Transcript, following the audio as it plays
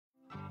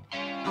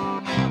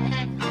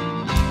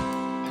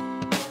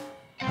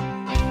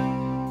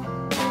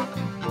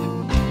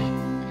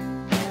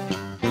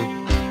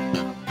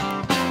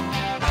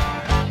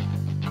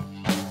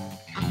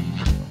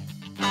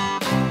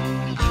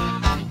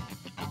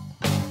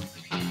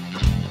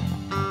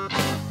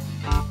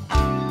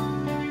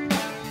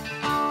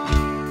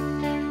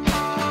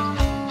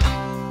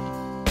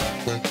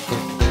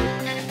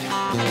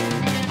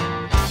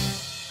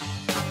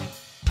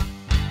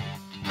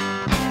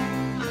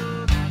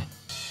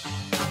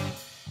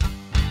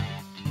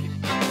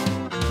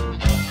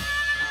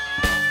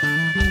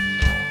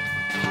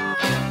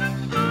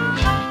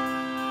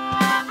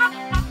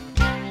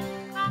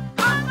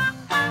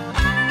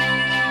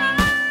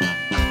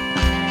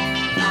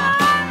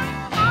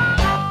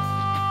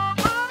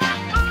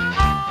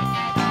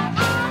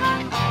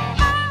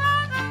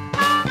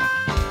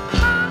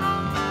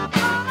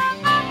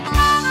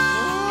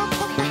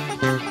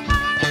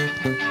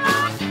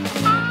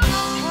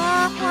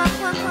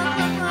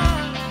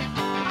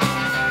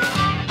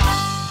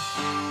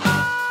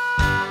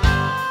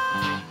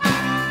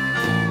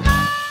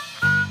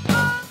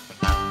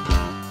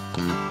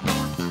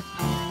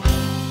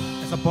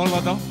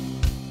ballada.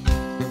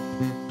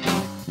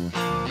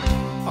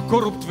 A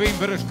korrupt vén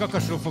vörös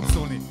kakasról fog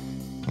szólni.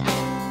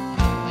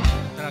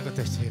 Drága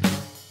testvérem.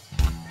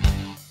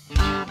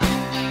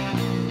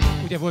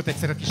 Ugye volt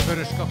egyszer a kis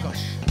vörös kakas.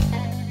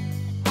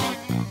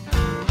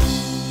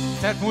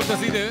 Tehát múlt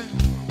az idő.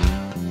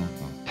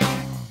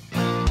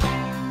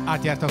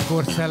 Átjárt a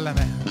kor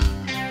szelleme.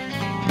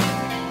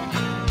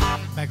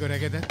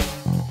 Megöregedett.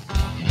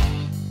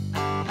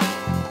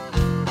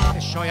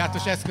 És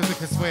sajátos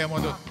eszközökhöz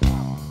folyamodott.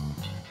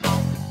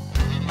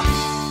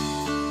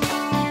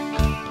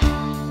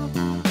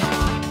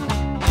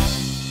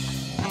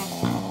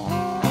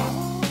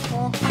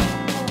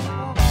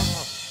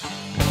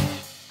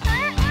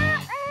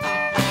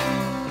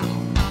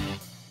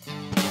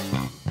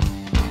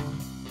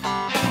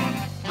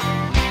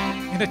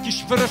 Én egy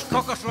kis vörös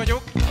kakas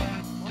vagyok,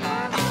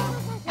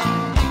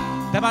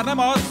 de már nem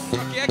az,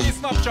 aki egész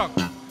nap csak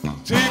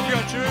csípja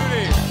a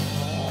csőrét.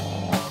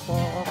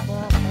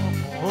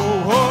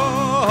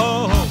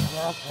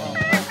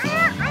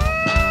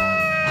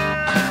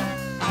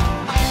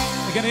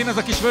 Igen, én az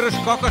a kis vörös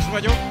kakas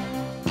vagyok,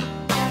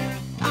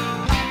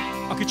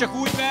 aki csak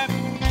úgy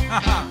nem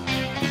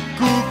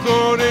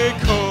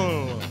kukorikol.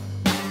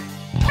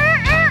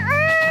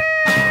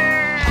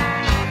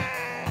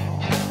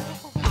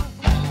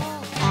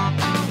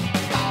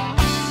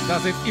 De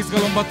azért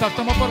izgalomban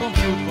tartom a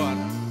baromfi udvar.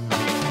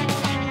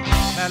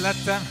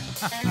 Mellettem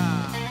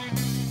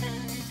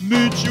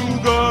nincs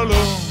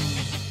nyugalom.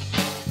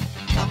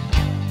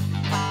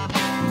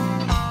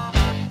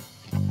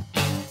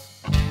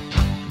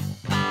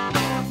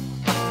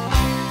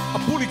 A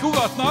pulik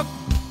ugatnak,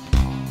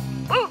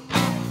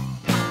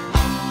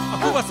 a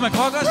kuvasz meg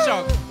hallgass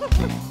csak,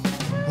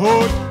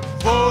 hogy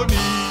van így.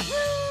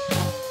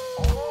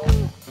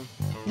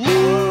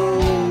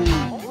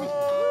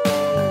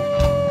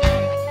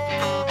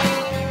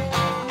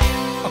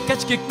 A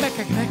kecskék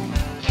mekegnek,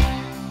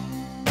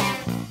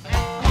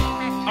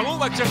 a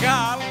lovag csak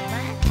áll,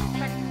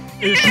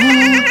 és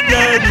úgy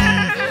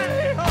kerít.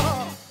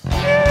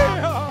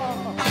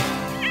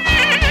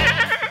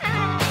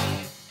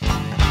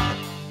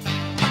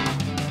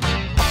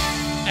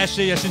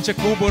 Esélye sincs a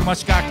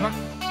kóbormacskáknak,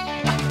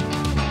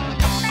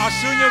 a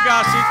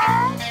sunyogásuk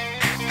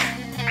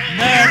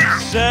nem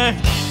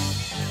segít.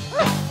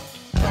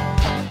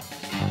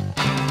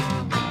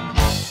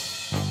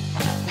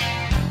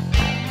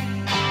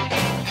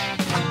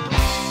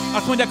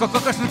 Azt mondják, a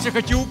kakasnak csak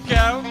a tyúk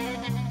kell,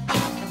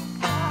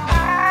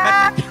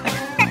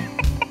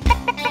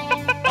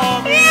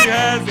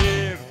 amihez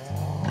ért.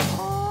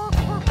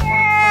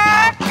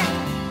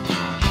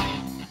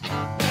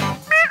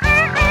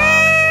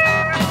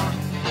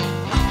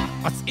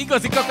 Az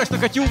igazi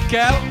kakasnak a tyúk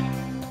kell,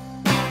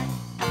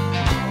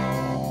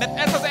 mert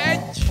ez az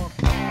egy,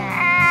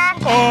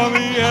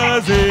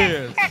 amihez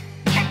ért.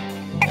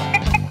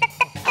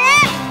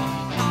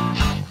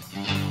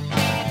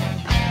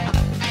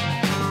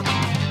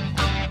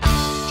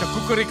 Csak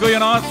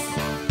kukorikoljon az,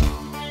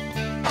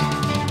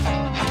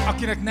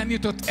 akinek nem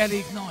jutott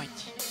elég nagy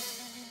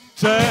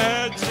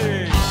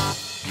tehetség.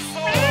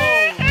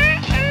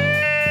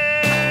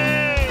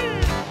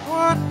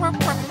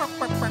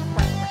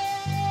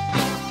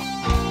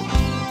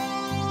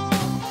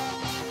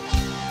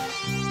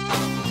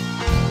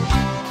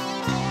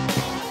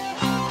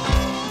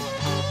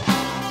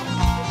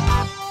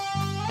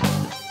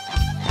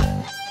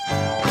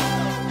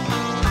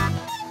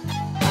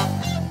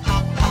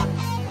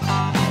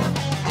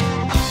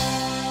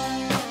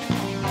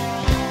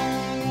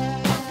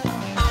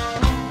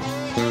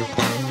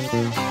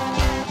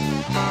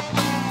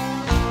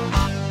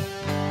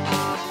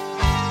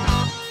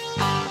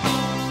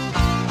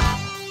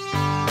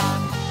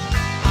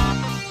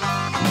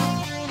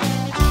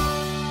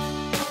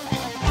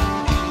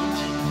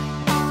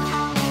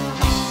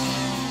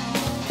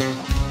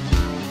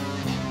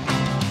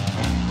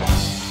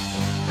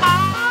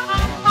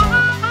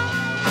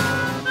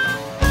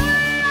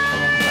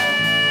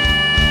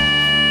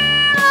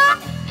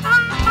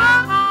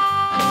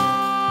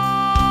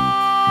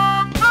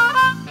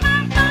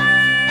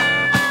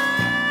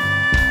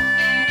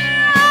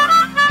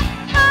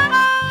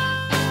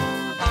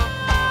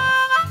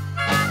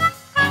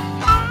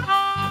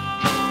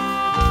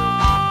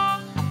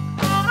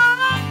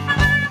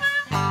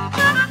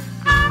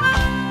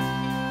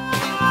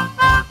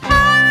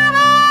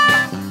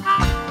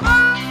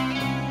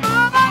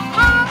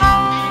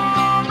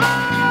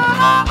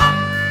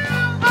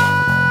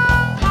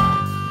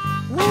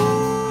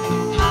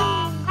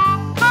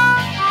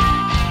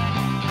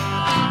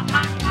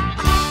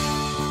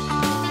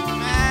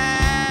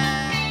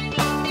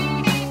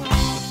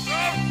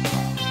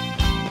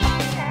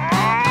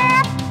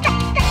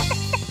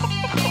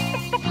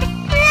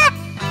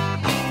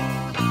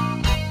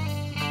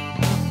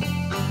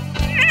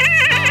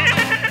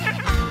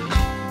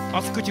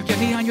 Azt kötjük,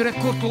 néhány öreg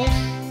kotós.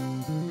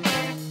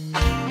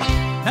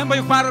 Nem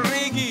vagyok már a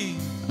régi.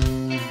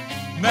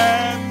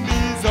 Nem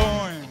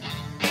bizony.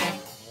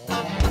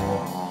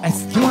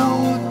 Ezt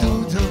jól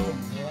tudom.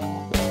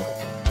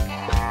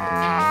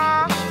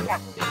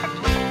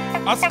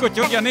 Azt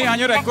kotyogja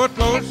néhány öreg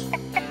kotlós.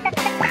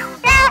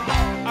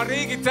 A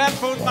régi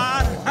tempót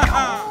már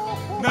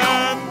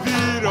nem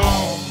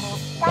bírom.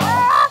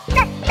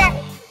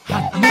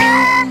 Hát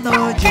nem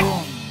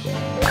nagyon.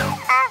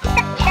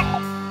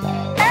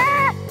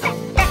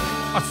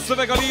 A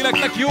szöveg a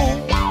léleknek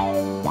jó,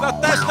 de a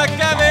testnek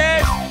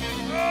kevés.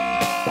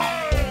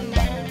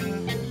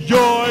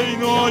 Jaj,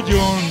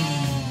 nagyon.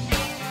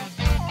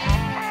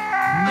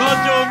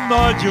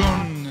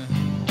 Nagyon-nagyon.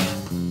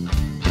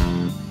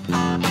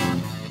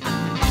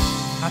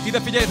 Hát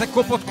ide figyeljetek,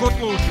 kopott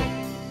kotlósok.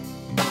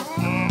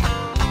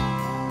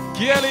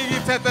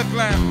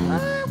 Kielégíthetetlen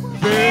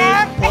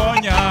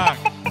vérpanyák,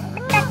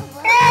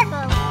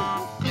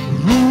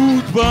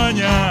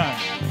 rútbanyák.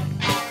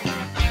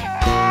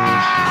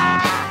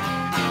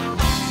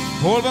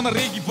 Hol van a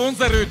régi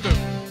vonzerőtök?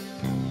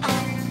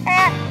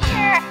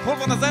 Hol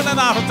van az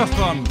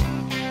ellenállhatatlan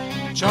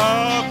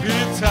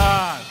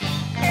csábicás?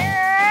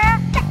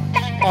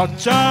 A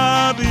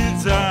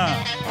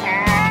csábicás.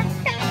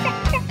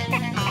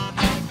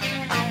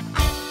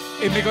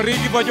 Én még a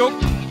régi vagyok.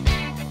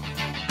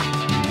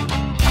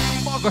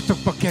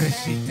 Magatokba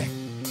keresétek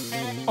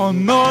a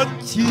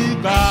nagy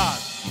hibát.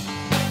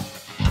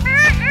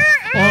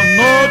 A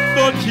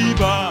nagy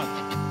hibát.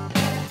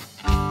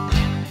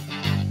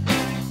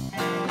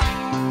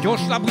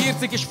 Gyorslábú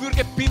ércék és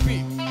fürge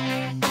pipi.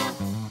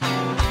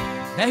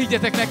 Ne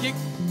higgyetek nekik,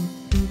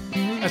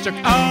 ez csak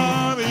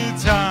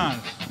állítás.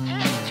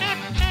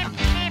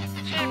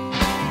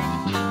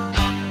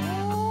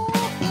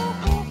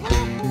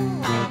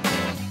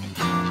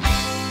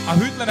 A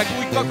hűtlenek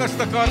új kakaszt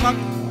akarnak.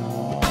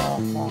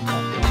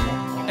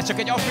 Ez csak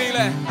egy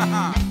aféle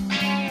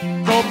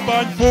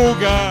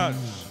kampányfogás.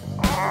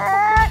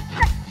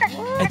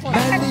 Egy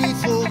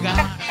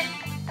melléfogás.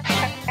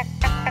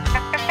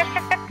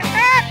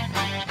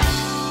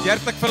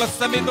 Gyertek fel a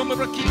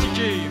szemétdomborra,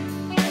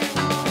 kicsikém,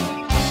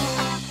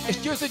 és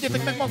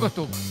győződjetek meg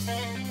magatok.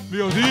 Mi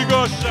az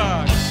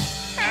igazság?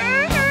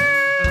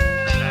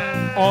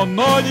 A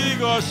nagy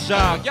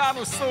igazság.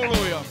 János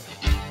szólója.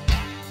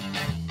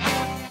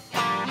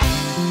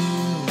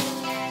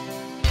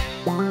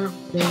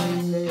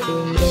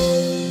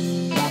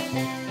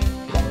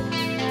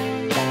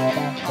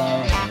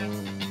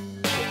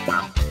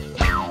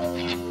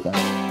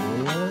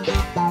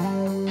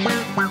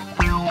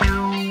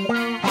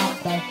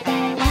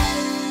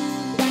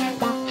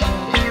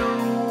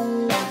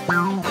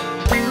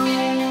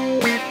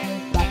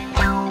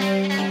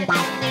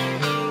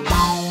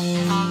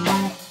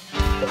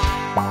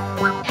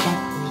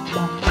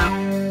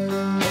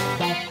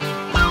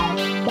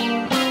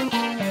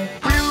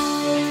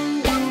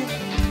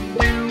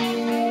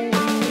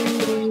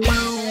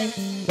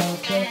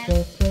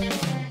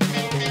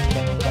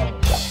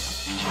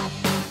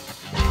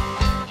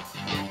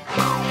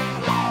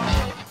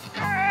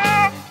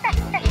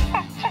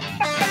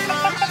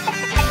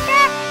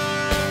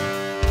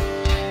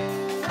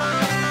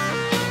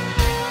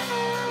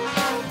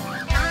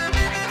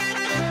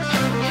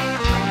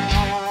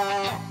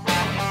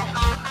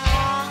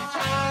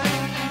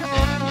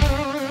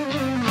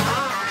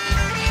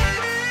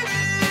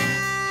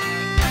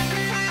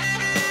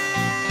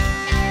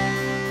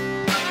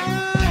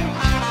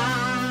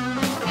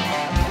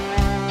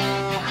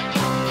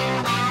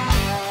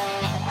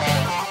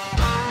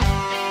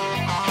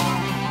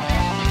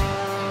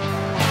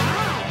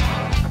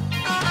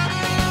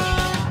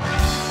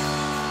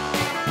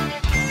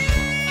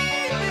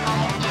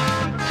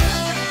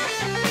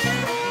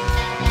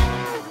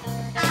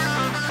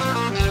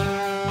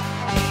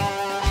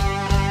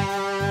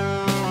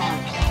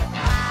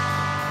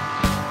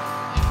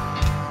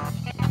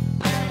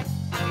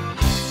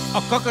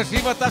 A kakas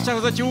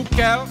hivatásához a tyúk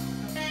kell.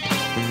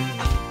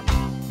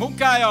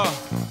 Munkája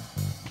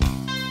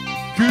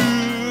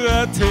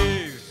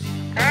küldetés.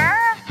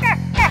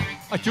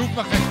 A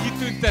tyúknak egy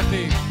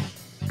kitüntetés.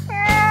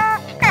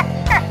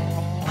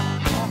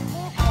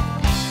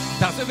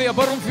 De az övé a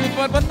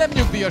baromfiudvarban nem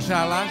nyugdíjas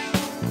állás.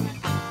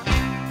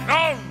 No!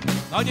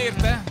 Nagy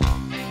érte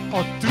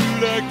a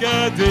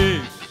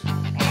tülekedés.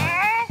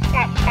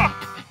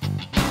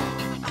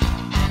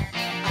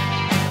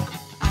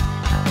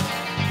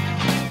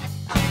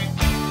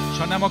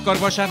 Ha nem akar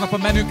vasárnap a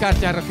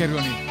menükártyára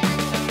kerülni.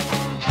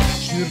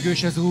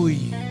 Sürgős az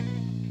új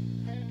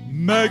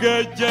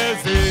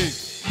megegyezés.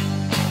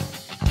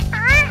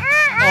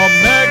 A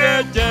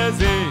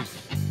megegyezés.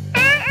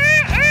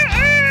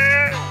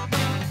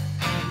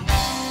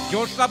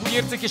 Gyorslábú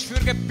ércék és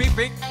fürge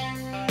pipik.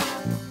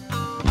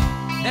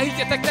 Ne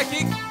higgyetek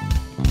nekik,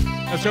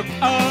 ez csak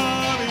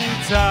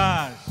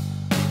állítás.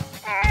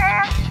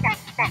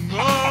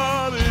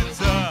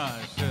 Állítás.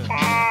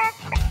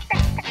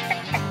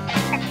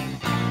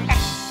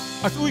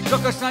 Az új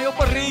kakasnál jobb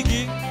a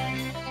régi.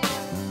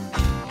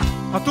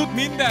 Ha tud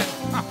minden.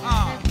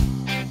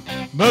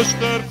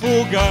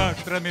 Mesterfogás.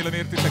 Remélem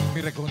értitek,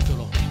 mire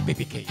gondolok.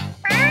 Pipiké.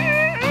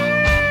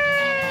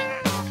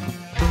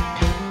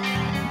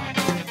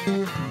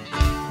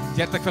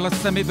 Gyertek fel a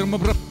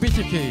szemétdomborra,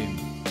 pityikém.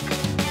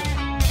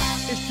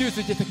 És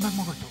győződjetek meg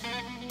magatok.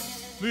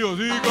 Mi az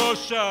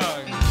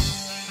igazság?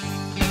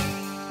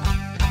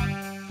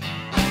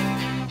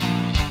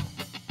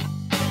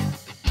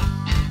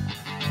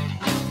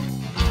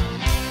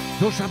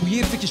 Gyorsából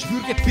érzik és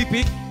fürget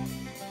pipik.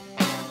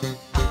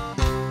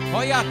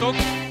 Halljátok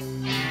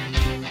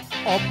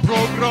a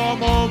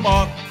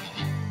programomat.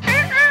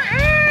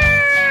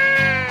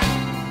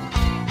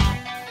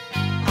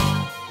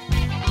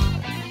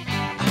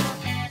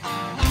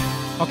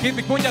 A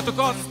képik mondjátok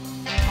azt,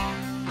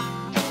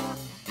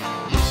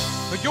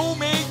 hogy jó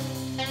még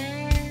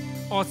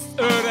az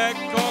öreg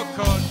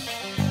kakas,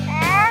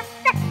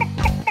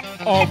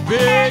 a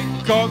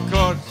vég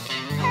kakas.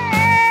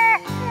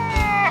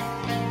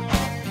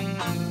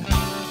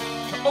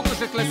 Ha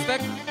okosak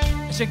lesztek,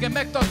 és engem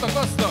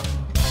megtartagasztak,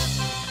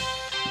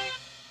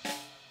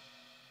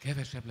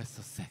 kevesebb lesz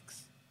a szex,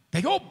 de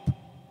jobb!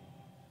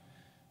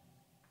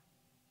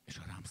 És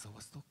ha rám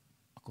szavaztok,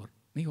 akkor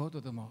néha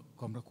adodom a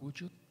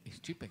kamrakulcsot, és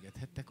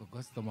csipegethettek a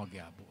gazda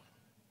magjából.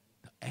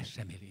 De ez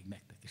sem elég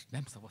nektek, és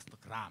nem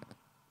szavaztak rám.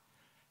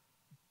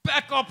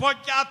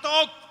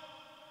 Bekaphatjátok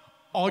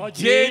a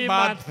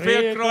gyémánt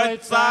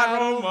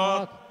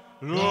félkrajcáromat!